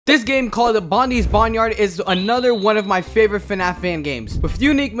This game called Bondee's Barnyard is another one of my favorite FNAF fan games. With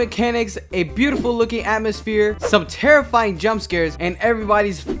unique mechanics, a beautiful looking atmosphere, some terrifying jump scares, and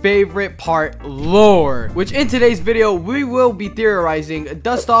everybody's favorite part, lore. Which in today's video, we will be theorizing.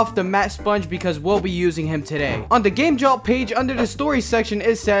 Dust off the MatSponge because we'll be using him today. On the game jolt page under the story section,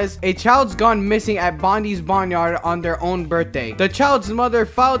 it says, a child's gone missing at Bondee's Barnyard on their own birthday. The child's mother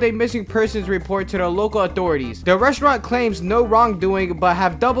filed a missing persons report to the local authorities. The restaurant claims no wrongdoing but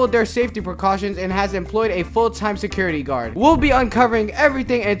have doubled their safety precautions and has employed a full-time security guard. We'll be uncovering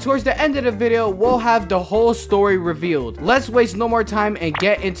everything, and towards the end of the video we'll have the whole story revealed. Let's waste no more time and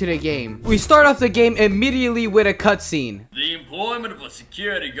get into the game. We start off the game immediately with a cutscene. The employment of a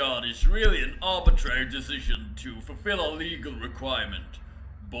security guard is really an arbitrary decision to fulfill a legal requirement.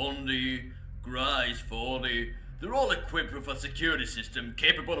 Bondee, Grice, 40, they're all equipped with a security system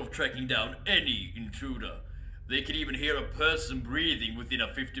capable of tracking down any intruder. They can even hear a person breathing within a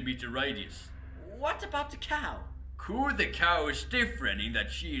 50-meter radius. What about the cow? Koo the cow is different in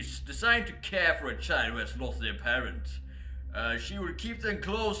that she is designed to care for a child who has lost their parents. She will keep them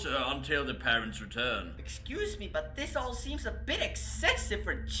closer until the parents return. Excuse me, but this all seems a bit excessive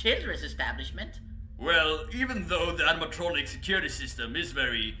for a children's establishment. Well, even though the animatronic security system is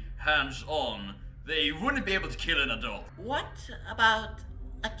very hands-on, they wouldn't be able to kill an adult. What about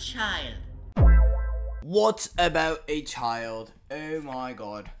a child? What about a child? Oh my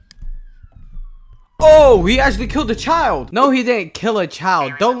god. Oh, he actually killed a child. No, he didn't kill a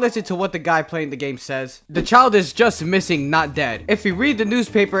child. Don't listen to what the guy playing the game says. The child is just missing, not dead. If you read the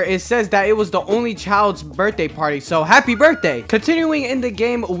newspaper, it says that it was the only child's birthday party, so happy birthday. Continuing in the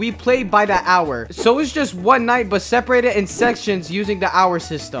game, we play by the hour. So it's just one night, but separated in sections using the hour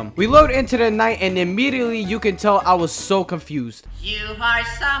system. We load into the night, and immediately you can tell I was so confused. You are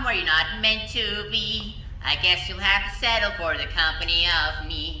somewhere you're not meant to be. I guess you'll have to settle for the company of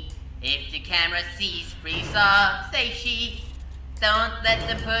me. If the camera sees, freeze off, say cheese. Don't let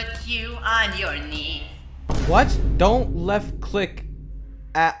them put you on your knees. What? Don't left click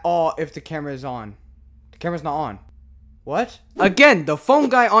at all if the camera is on. The camera's not on. What? Again, the phone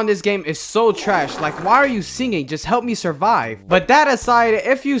guy on this game is so trash. Like, why are you singing? Just help me survive. But that aside,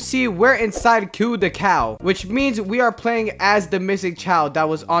 if you see, we're inside Koo the cow, which means we are playing as the missing child that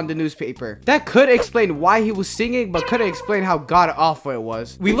was on the newspaper. That could explain why he was singing, but couldn't explain how god-awful it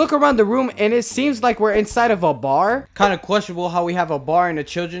was. We look around the room and it seems like we're inside of a bar. Kind of questionable how we have a bar in a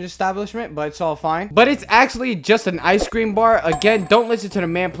children's establishment, but it's all fine. But it's actually just an ice cream bar. Again, don't listen to the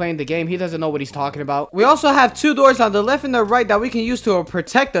man playing the game. He doesn't know what he's talking about. We also have two doors on the left and the right that we can use to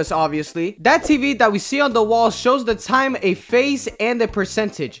protect us, obviously. That TV that we see on the wall shows the time, a phase, and the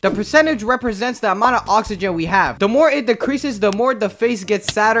percentage. The percentage represents the amount of oxygen we have. The more it decreases, the more the phase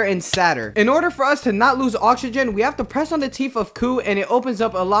gets sadder and sadder. In order for us to not lose oxygen, we have to press on the teeth of Koo and it opens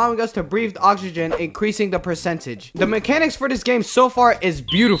up, allowing us to breathe oxygen, increasing the percentage. The mechanics for this game so far is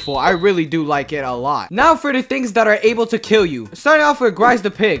beautiful. I really do like it a lot. Now for the things that are able to kill you. Starting off with Grice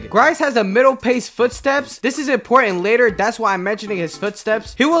the pig. Grice has a middle pace footsteps. This is important later. That's why I'm mentioning his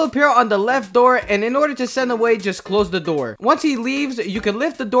footsteps. He will appear on the left door, and in order to send away, just close the door. Once he leaves, you can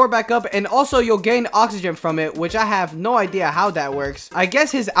lift the door back up, and also you'll gain oxygen from it, which I have no idea how that works. I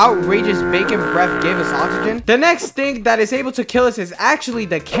guess his outrageous bacon breath gave us oxygen. The next thing that is able to kill us is actually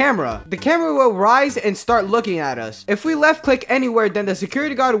the camera. The camera will rise and start looking at us. If we left click anywhere, then the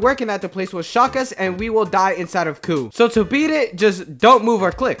security guard working at the place will shock us and we will die inside of Koo. So to beat it, just don't move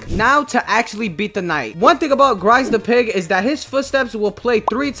or click. Now to actually beat the night. One thing about Grice the pig is that his footsteps will play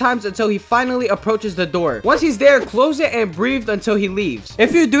 3 times until he finally approaches the door. Once he's there, close it and breathe until he leaves.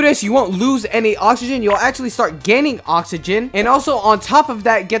 If you do this, you won't lose any oxygen. You'll actually start gaining oxygen, and also on top of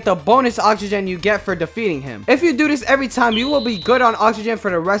that, get the bonus oxygen you get for defeating him. If you do this every time, you will be good on oxygen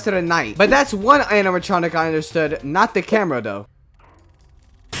for the rest of the night. But that's one animatronic I understood, not the camera though.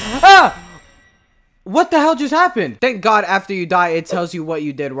 Ah! What the hell just happened? Thank God after you die, it tells you what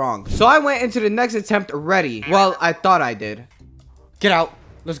you did wrong. So I went into the next attempt ready. Well, I thought I did. Get out.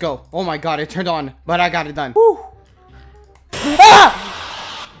 Let's go. Oh my God, it turned on, but I got it done. Woo. Ah!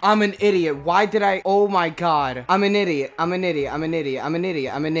 I'm an idiot. Why did I? Oh my God. I'm an idiot. I'm an idiot. I'm an idiot. I'm an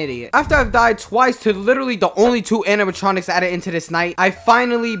idiot. I'm an idiot. After I've died twice to literally the only 2 animatronics added into this night, I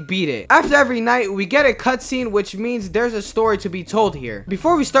finally beat it. After every night, we get a cutscene, which means there's a story to be told here.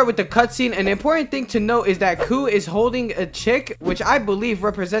 Before we start with the cutscene, an important thing to note is that Koo is holding a chick, which I believe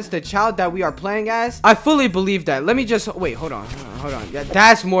represents the child that we are playing as. I fully believe that. Let me just wait. Hold on. Yeah,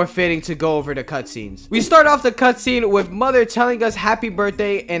 that's more fitting to go over the cutscenes. We start off the cutscene with Mother telling us happy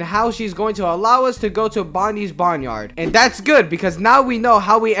birthday and how she's going to allow us to go to Bondee's barnyard. And that's good because now we know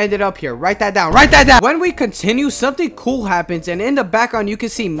how we ended up here. Write that down. Write that down. When we continue, something cool happens, and in the background you can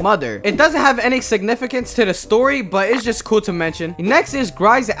see Mother. It doesn't have any significance to the story, but it's just cool to mention. Next is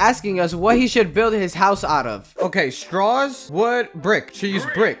Grise asking us what he should build his house out of. Okay, straws, wood, brick. Should use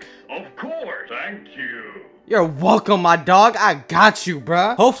brick. Of course. Thank you. You're welcome, my dog. I got you,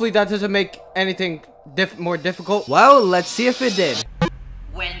 bruh. Hopefully that doesn't make anything more difficult. Well, let's see if it did.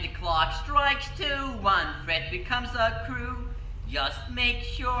 When the clock strikes 2, one Fred becomes a crew. Just make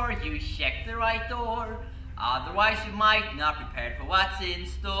sure you check the right door. Otherwise you might not prepare for what's in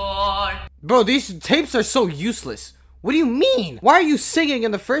store. Bro, these tapes are so useless. What do you mean? Why are you singing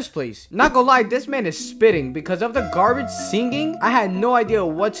in the first place? Not gonna lie, this man is spitting. Because of the garbage singing, I had no idea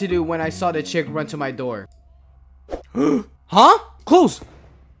what to do when I saw the chick run to my door. Huh? Close.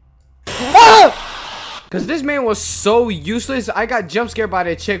 Ah! Because this man was so useless, I got jump scared by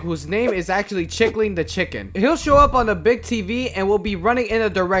the chick whose name is actually Chickling the Chicken. He'll show up on the big TV and will be running in a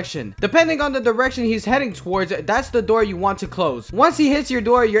direction. Depending on the direction he's heading towards, that's the door you want to close. Once he hits your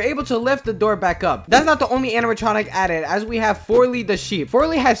door, you're able to lift the door back up. That's not the only animatronic added, as we have Forley the sheep.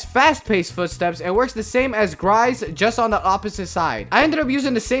 Forley has fast-paced footsteps and works the same as Grise, just on the opposite side. I ended up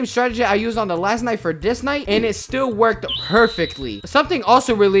using the same strategy I used on the last night for this night, and it still worked perfectly. Something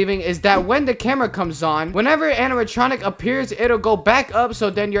also relieving is that when the camera comes on, whenever animatronic appears, it'll go back up, so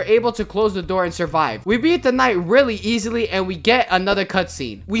then you're able to close the door and survive. We beat the night really easily, and we get another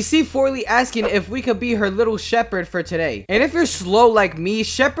cutscene. We see Forley asking if we could be her little shepherd for today. And if you're slow like me,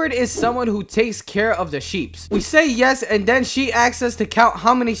 shepherd is someone who takes care of the sheeps. We say yes, and then she asks us to count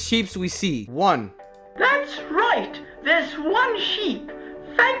how many sheeps we see. 1. That's right. There's 1 sheep.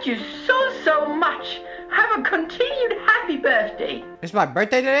 Thank you so much. Have a continued happy birthday. It's my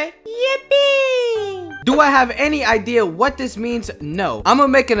birthday today? Yippee! Do I have any idea what this means? No. I'm gonna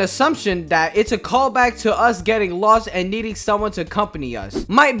make an assumption that it's a callback to us getting lost and needing someone to accompany us.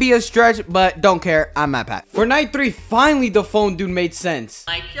 Might be a stretch, but don't care. I'm MatPat. For night 3, finally the phone dude made sense.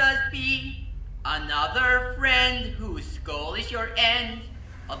 Might just be another friend whose goal is your end.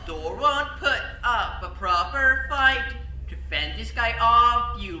 A door won't put up a proper fight. To fend this guy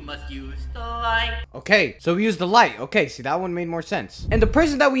off, you must use the light. Okay, so we use the light. Okay, see, that one made more sense. And the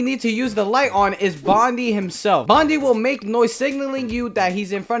person that we need to use the light on is Bondee himself. Bondee will make noise signaling you that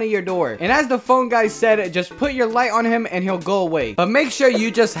he's in front of your door. And as the phone guy said, just put your light on him and he'll go away. But make sure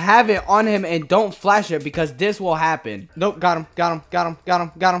you just have it on him and don't flash it, because this will happen. Nope, got him.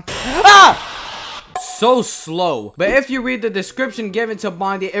 Ah! So slow. But if you read the description given to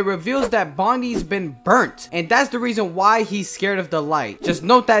Bondee, it reveals that Bondee's been burnt, and that's the reason why he's scared of the light. Just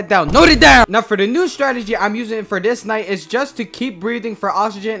note that down. Note it down. Now for the new strategy I'm using for this night is just to keep breathing for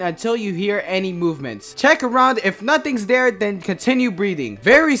oxygen until you hear any movements. Check around. If nothing's there, then continue breathing.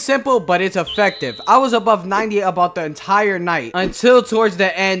 Very simple, but it's effective. I was above 90 about the entire night until towards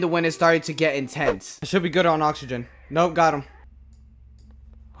the end when it started to get intense. I should be good on oxygen. Nope, got him.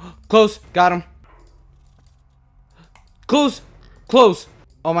 Close, got him. Close.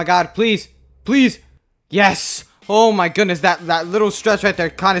 Oh my god, please. Yes. Oh my goodness, that little stretch right there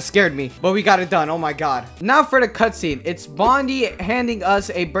kind of scared me. But we got it done. Oh my god. Now for the cutscene. It's Bondee handing us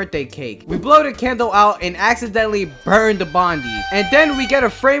a birthday cake. We blow the candle out and accidentally burn the Bondee. And then we get a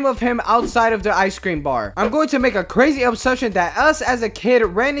frame of him outside of the ice cream bar. I'm going to make a crazy assumption that us as a kid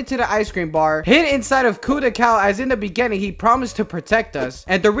ran into the ice cream bar, hid inside of Coup de Cow, as in the beginning he promised to protect us.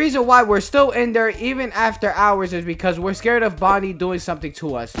 And the reason why we're still in there even after hours is because we're scared of Bondee doing something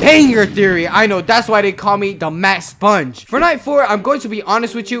to us. Dang your theory. I know, that's why they call me the MatSponge. For night 4, I'm going to be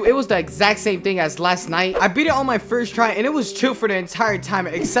honest with you, it was the exact same thing as last night. I beat it on my first try and it was chill for the entire time,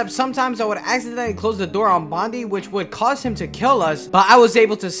 except sometimes I would accidentally close the door on Bondee, which would cause him to kill us, but I was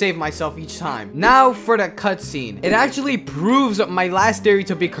able to save myself each time. Now for the cutscene. It actually proves my last theory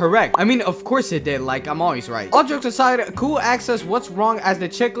to be correct. I mean, of course it did, like I'm always right. All jokes aside, Cool asks us what's wrong as the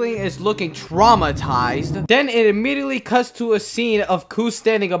chickling is looking traumatized. Then it immediately cuts to a scene of Cool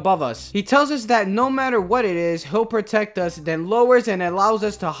standing above us. He tells us that no matter what it is, he'll protect us, then lowers and allows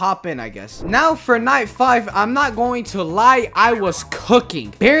us to hop in, I guess. Now for night 5, I'm not going to lie, I was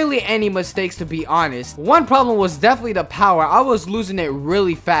cooking. Barely any mistakes, to be honest. One problem was definitely the power. I was losing it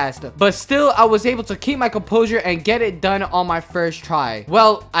really fast, but still I was able to keep my composure and get it done on my first try.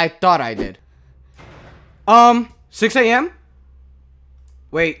 Well, I thought I did. 6 a.m?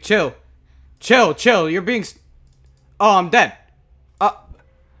 Wait, chill, you're being oh, I'm dead.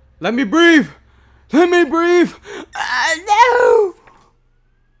 Let me breathe. No!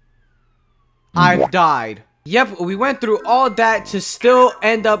 I've died. Yep, we went through all that to still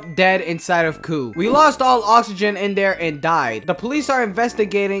end up dead inside of Koo. We lost all oxygen in there and died. The police are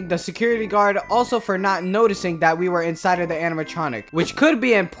investigating the security guard also for not noticing that we were inside of the animatronic, which could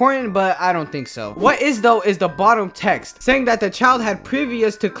be important, but I don't think so. What is though is the bottom text saying that the child had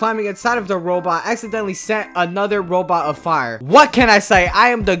previous to climbing inside of the robot accidentally set another robot afire. What can I say? I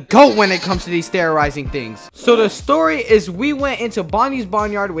am the GOAT when it comes to these theorizing things. So the story is we went into Bondee's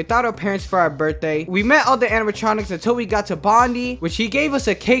barnyard without our parents for our birthday. We met all the animatronics until we got to Bondee, which he gave us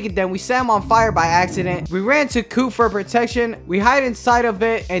a cake and then we set him on fire by accident. We ran to Koo for protection. We hide inside of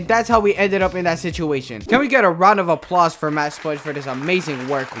it, and that's how we ended up in that situation. Can we get a round of applause for MatSponge for this amazing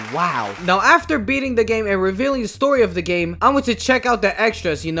work? Wow. Now after beating the game and revealing the story of the game, I went to check out the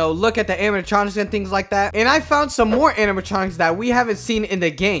extras, you know, look at the animatronics and things like that, and I found some more animatronics that we haven't seen in the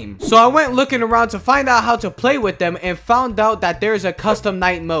game. So I went looking around to find out how to play with them and found out that there's a custom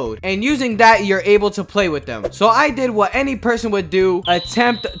night mode, and using that you're able to play with them. So I did what any person would do,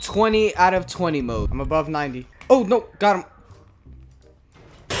 attempt 20 out of 20 mode. I'm above 90. Oh no, got him.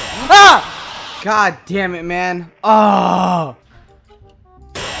 Ah! God damn it, man. Oh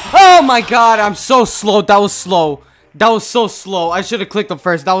my god, I'm so slow. That was slow. That was so slow. I should have clicked him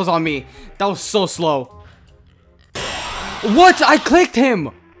first. That was on me. That was so slow. What? I clicked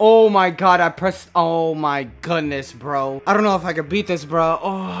him. Oh my god, I pressed. Oh my goodness, bro. I don't know if I could beat this, bro. Oh,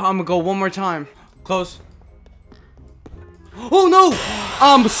 I'm gonna go one more time. Close. Oh no!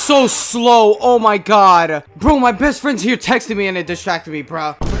 I'm so slow. Oh my god. Bro, my best friend's here texting me and it distracted me,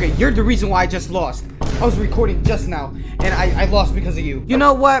 bro. Okay, you're the reason why I just lost. I was recording just now and I lost because of you. You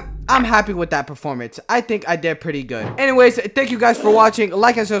know what? I'm happy with that performance. I think I did pretty good. Anyways, thank you guys for watching.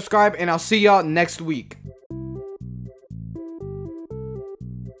 Like and subscribe, and I'll see y'all next week.